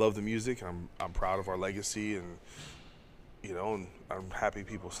love the music. I'm proud of our legacy, and and I'm happy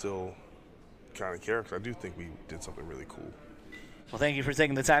people still kind of care because I do think we did something really cool. Well, thank you for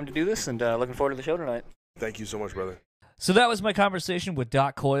taking the time to do this, and looking forward to the show tonight. Thank you so much, brother. So that was my conversation with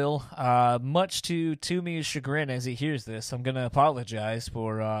Doc Coyle. Much to Toomey's chagrin as he hears this, I'm going to apologize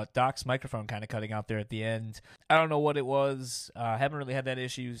for Doc's microphone kind of cutting out there at the end. I don't know what it was. Haven't really had that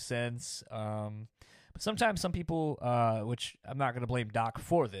issue since. But sometimes some people, which I'm not going to blame Doc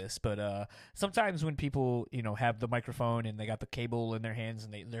for this, but sometimes when people, have the microphone and they got the cable in their hands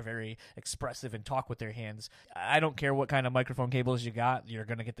and they're very expressive and talk with their hands, I don't care what kind of microphone cables you got, you're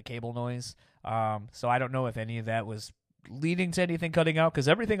going to get the cable noise. So I don't know if any of that was leading to anything cutting out, because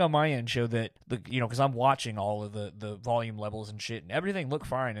everything on my end showed that because I'm watching all of the volume levels and shit, and everything looked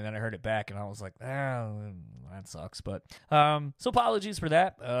fine, and then I heard it back and I was like, that sucks. But so apologies for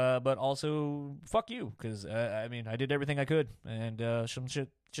that, but also fuck you, because I did everything I could, and some shit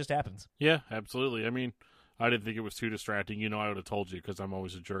just happens. Yeah, absolutely. I didn't think it was too distracting. I would have told you, because I'm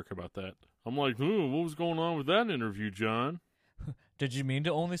always a jerk about that. I'm like, what was going on with that interview, John? Did you mean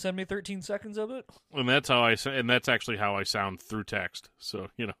to only send me 13 seconds of it? And that's actually how I sound through text. So,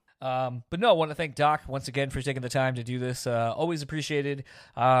 But no, I want to thank Doc once again for taking the time to do this. Always appreciated.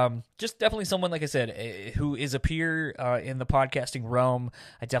 Just definitely someone, like I said, who is a peer in the podcasting realm.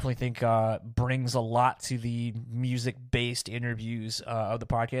 I definitely think brings a lot to the music-based interviews of the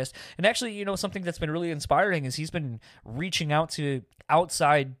podcast. And actually, something that's been really inspiring is he's been reaching out to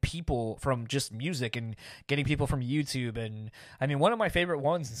outside people from just music and getting people from YouTube. And one of my favorite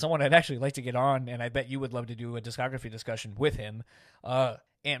ones, and someone I'd actually like to get on, and I bet you would love to do a discography discussion with him,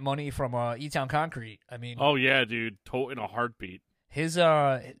 Ant Money from E-Town Concrete. Oh yeah, dude, in a heartbeat. His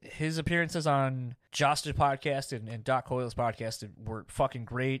appearances on Josh's podcast and Doc Coyle's podcast were fucking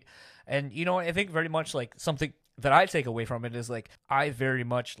great. And I think very much like something that I take away from it is like I very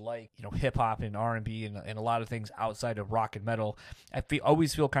much like hip hop and R&B and a lot of things outside of rock and metal. I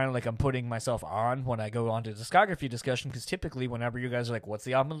always feel kind of like I'm putting myself on when I go on to discography discussion, because typically whenever you guys are like, what's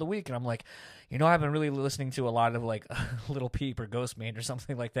the album of the week, and I'm like, I've been really listening to a lot of like Little Peep or Ghostman or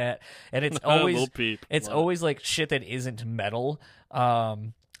something like that, and it's always Lil Peep. It's always like shit that isn't metal.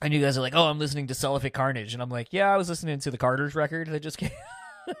 And you guys are like, oh, I'm listening to Celiphic Carnage, and I'm like, yeah, I was listening to the Carter's record that just came.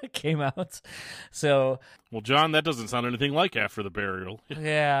 came out. So, well, John, that doesn't sound anything like After the Burial.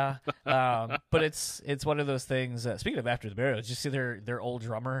 yeah, but it's one of those things. Speaking of After the Burial, did you see their old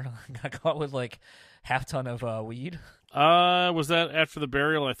drummer got caught with like half ton of weed? Was that After the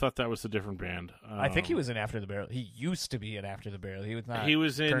Burial? I thought that was a different band. I think he was in After the Burial. He used to be in After the Burial. He was not. He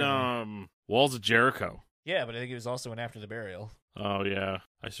was in currently. Walls of Jericho. Yeah, but I think he was also in After the Burial. Oh yeah,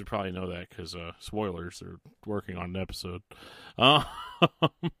 I should probably know that because spoilers. They're working on an episode.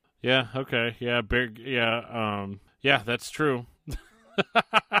 Yeah. Okay. Yeah. Big. Yeah. Yeah. That's true.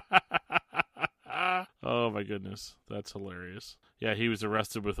 Oh my goodness, that's hilarious. Yeah, he was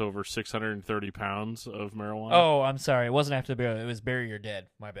arrested with over 630 pounds of marijuana. Oh, I'm sorry. It wasn't After the Burial. It was Bury Your Dead.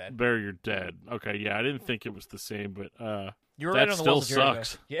 My bad. Bury Your Dead. Okay, yeah, I didn't think it was the same, but you were that right on the still Walls of Jericho.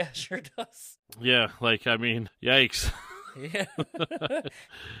 sucks. Yeah, sure does. Yeah, like I mean, yikes. Yeah.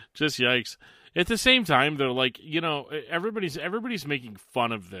 Just yikes. At the same time, they're like, everybody's making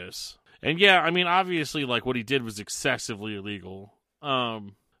fun of this, and yeah, I mean, obviously, like what he did was excessively illegal.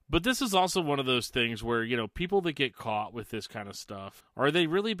 But this is also one of those things where, people that get caught with this kind of stuff, are they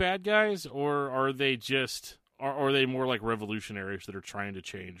really bad guys, or are they just, are they more like revolutionaries that are trying to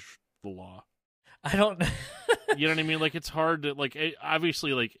change the law? I don't know. You know what I mean? Like, it's hard to, like,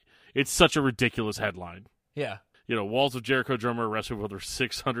 obviously, like, it's such a ridiculous headline. Yeah. Walls of Jericho drummer arrested with over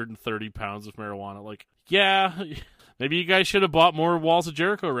 630 pounds of marijuana. Like, yeah, maybe you guys should have bought more Walls of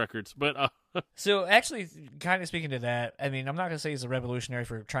Jericho records, but... So, actually, kind of speaking to that, I mean, I'm not going to say he's a revolutionary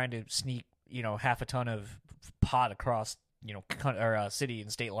for trying to sneak, half a ton of pot across, city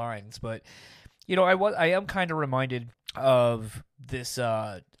and state lines, but, I am kind of reminded of this,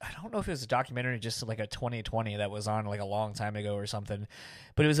 I don't know if it was a documentary, just like a 2020 that was on like a long time ago or something,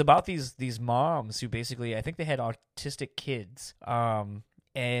 but it was about these moms who basically, I think they had autistic kids,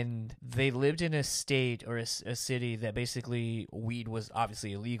 and they lived in a state or a city that basically weed was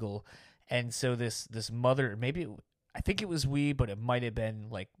obviously illegal. And so this mother, I think it was weed, but it might have been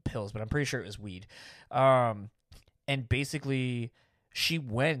like pills, but I'm pretty sure it was weed. And basically she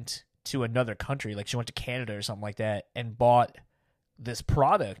went to another country, like she went to Canada or something like that, and bought this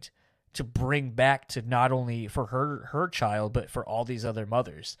product to bring back to not only for her child, but for all these other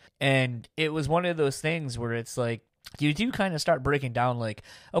mothers. And it was one of those things where it's like, you do kind of start breaking down like,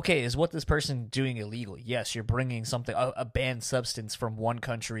 okay, is what this person doing illegal? Yes, you're bringing something, a banned substance from one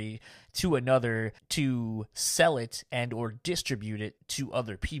country to another to sell it and or distribute it to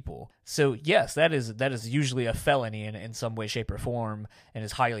other people. So yes, that is usually a felony in some way, shape, or form and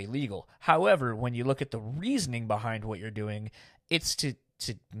is highly legal. However, when you look at the reasoning behind what you're doing, it's to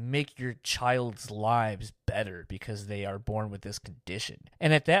make your child's lives better because they are born with this condition.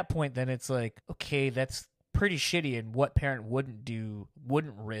 And at that point, then it's like, okay, that's pretty shitty, and what parent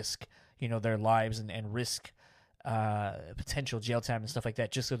wouldn't risk their lives and risk potential jail time and stuff like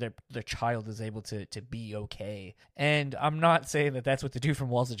that just so their child is able to be okay. And I'm not saying that that's what the dude from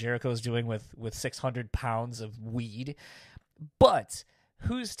Walls of Jericho is doing with 600 pounds of weed, but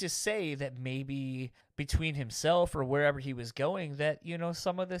who's to say that maybe between himself or wherever he was going that,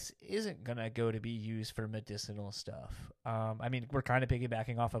 some of this isn't going to go to be used for medicinal stuff. I mean, we're kind of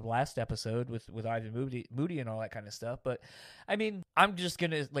piggybacking off of last episode with Ivan Moody and all that kind of stuff. But, I mean, I'm just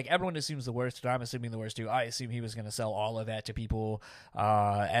going to, like, everyone assumes the worst, and I'm assuming the worst too. I assume he was going to sell all of that to people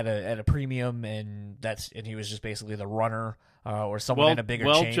at a premium, and he was just basically the runner or someone in a bigger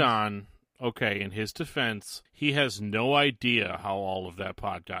chain. Well, John... Okay, in his defense, he has no idea how all of that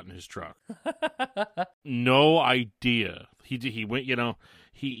pot got in his truck. No idea. He went, you know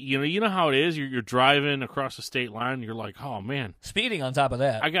how it is. You're driving across the state line, and you're like, oh man, speeding on top of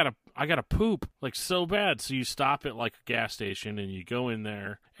that. I gotta poop like so bad. So you stop at like a gas station and you go in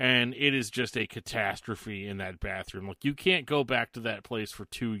there, and it is just a catastrophe in that bathroom. Like you can't go back to that place for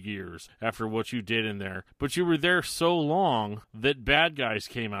 2 years after what you did in there. But you were there so long that bad guys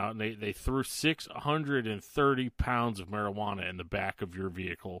came out and they threw 630 pounds of marijuana in the back of your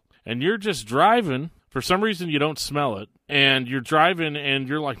vehicle, and you're just driving. For some reason, you don't smell it, and you're driving, and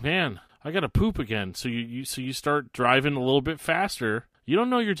you're like, man, I gotta poop again. So you start driving a little bit faster. You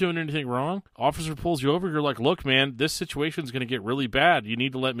don't know you're doing anything wrong. Officer pulls you over. You're like, look, man, this situation's going to get really bad. You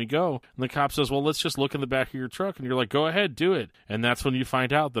need to let me go. And the cop says, well, let's just look in the back of your truck. And you're like, go ahead, do it. And that's when you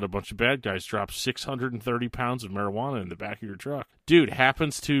find out that a bunch of bad guys dropped 630 pounds of marijuana in the back of your truck. Dude,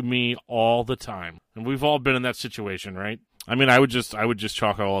 happens to me all the time. And we've all been in that situation, right? I mean, I would just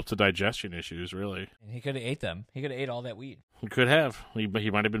chalk it all up to digestion issues, really. And he could have ate them. He could have ate all that weed. He could have. He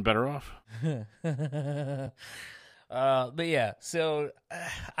might have been better off. But yeah, so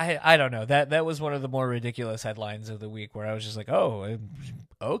I don't know. That was one of the more ridiculous headlines of the week, where I was just like, oh,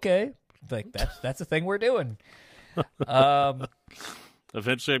 okay, like that's a thing we're doing.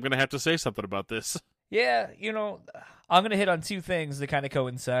 Eventually, I'm going to have to say something about this. Yeah, I'm going to hit on two things that kind of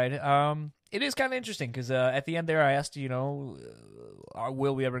coincide. It is kind of interesting because at the end there, I asked,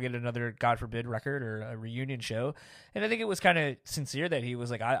 will we ever get another, God forbid, record or a reunion show? And I think it was kind of sincere that he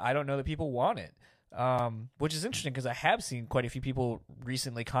was like, I don't know that people want it. Which is interesting because I have seen quite a few people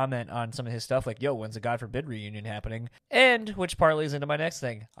recently comment on some of his stuff like, yo, when's a God forbid reunion happening? And which parlays into my next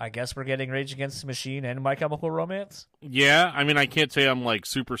thing. I guess we're getting Rage Against the Machine and My Chemical Romance. Yeah, I mean, I can't say I'm like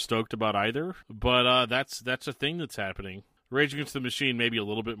super stoked about either, but that's a thing that's happening. Rage Against the Machine maybe a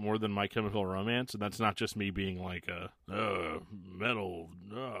little bit more than My Chemical Romance, and that's not just me being like metal,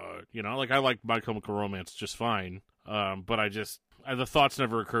 like I like My Chemical Romance just fine, but the thoughts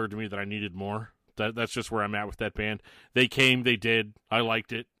never occurred to me that I needed more. That's just where I'm at with that band. They came, they did, I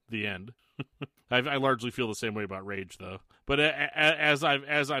liked it. The end. I largely feel the same way about Rage, though. But as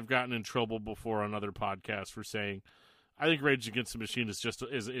I've gotten in trouble before on other podcasts for saying, I think Rage Against the Machine is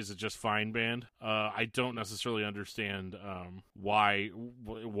a just fine band. I don't necessarily understand why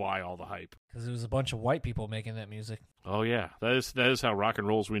all the hype. Because it was a bunch of white people making that music. Oh yeah, that is how rock and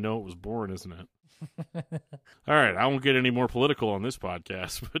roll as we know it was born, isn't it? All right, I won't get any more political on this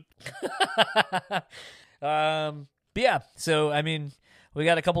podcast, but yeah. So I mean, we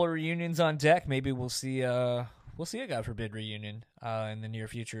got a couple of reunions on deck. Maybe we'll see a God forbid reunion in the near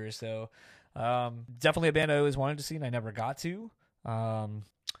future. So definitely a band I always wanted to see and I never got to. I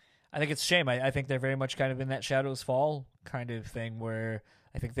think it's a shame. I think they're very much kind of in that Shadows Fall kind of thing where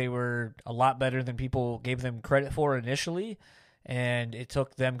I think they were a lot better than people gave them credit for initially. And it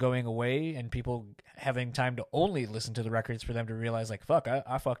took them going away and people having time to only listen to the records for them to realize, like, fuck,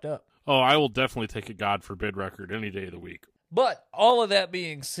 I fucked up. Oh, I will definitely take a God forbid record any day of the week. But all of that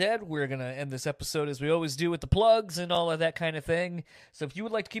being said, we're going to end this episode as we always do with the plugs and all of that kind of thing. So if you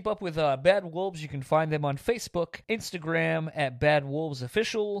would like to keep up with Bad Wolves, you can find them on Facebook, Instagram at Bad Wolves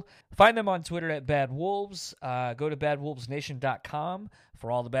Official. Find them on Twitter at Bad Wolves. Go to badwolvesnation.com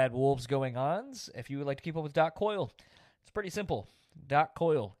for all the Bad Wolves going-ons. If you would like to keep up with Doc Coyle, it's pretty simple. Doc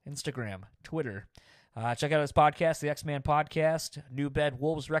Coyle, Instagram, Twitter. Check out his podcast, the X-Man Podcast. New Bad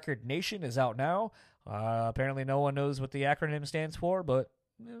Wolves record, Nation, is out now. Apparently no one knows what the acronym stands for, but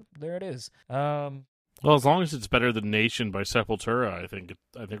there it is. Well, as long as it's better than Nation by Sepultura, I think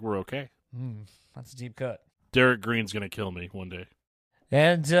we're okay. That's a deep cut. Derek Green's going to kill me one day.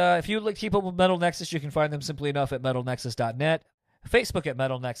 And if you would like to keep up with Metal Nexus, you can find them simply enough at metalnexus.net, Facebook at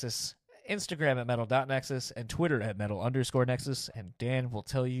Metal Nexus, Instagram at metal.nexus, and Twitter at metal_nexus, and Dan will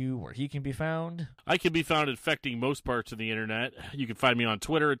tell you where he can be found. I can be found infecting most parts of the internet. You can find me on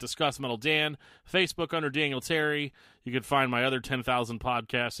Twitter at DiscussMetalDan, Facebook under Daniel Terry. You can find my other 10,000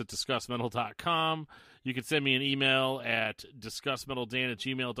 podcasts at DiscussMetal.com. You can send me an email at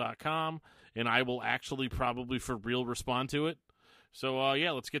DiscussMetalDan@gmail.com, and I will actually probably for real respond to it. So, yeah,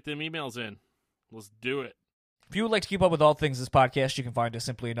 let's get them emails in. Let's do it. If you would like to keep up with all things this podcast, you can find us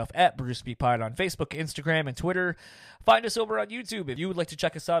simply enough at Bruce Speak Pod on Facebook, Instagram, and Twitter. Find us over on YouTube. If you would like to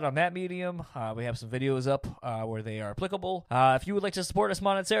check us out on that medium, we have some videos up where they are applicable. If you would like to support us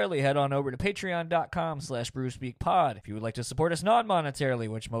monetarily, head on over to patreon.com/BruceSpeakPod. If you would like to support us non-monetarily,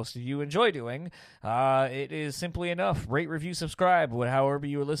 which most of you enjoy doing, it is simply enough. Rate, review, subscribe. However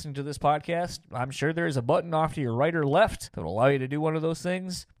you are listening to this podcast, I'm sure there is a button off to your right or left that will allow you to do one of those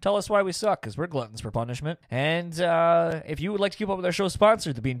things. Tell us why we suck, because we're gluttons for punishment. And if you would like to keep up with our show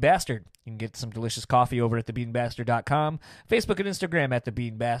sponsor, The Bean Bastard, you can get some delicious coffee over at thebeanbastard.com, Facebook and Instagram at The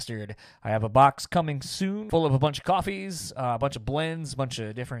Bean Bastard. I have a box coming soon full of a bunch of coffees, a bunch of blends, a bunch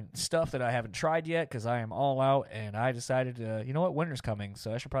of different stuff that I haven't tried yet because I am all out and I decided, you know what, winter's coming,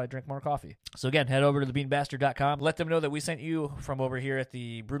 so I should probably drink more coffee. So again, head over to thebeanbastard.com. Let them know that we sent you from over here at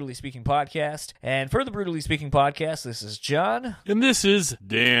the Brutally Speaking Podcast. And for the Brutally Speaking Podcast, this is John. And this is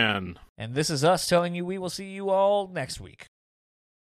Dan. And this is us telling you we will see you all next week.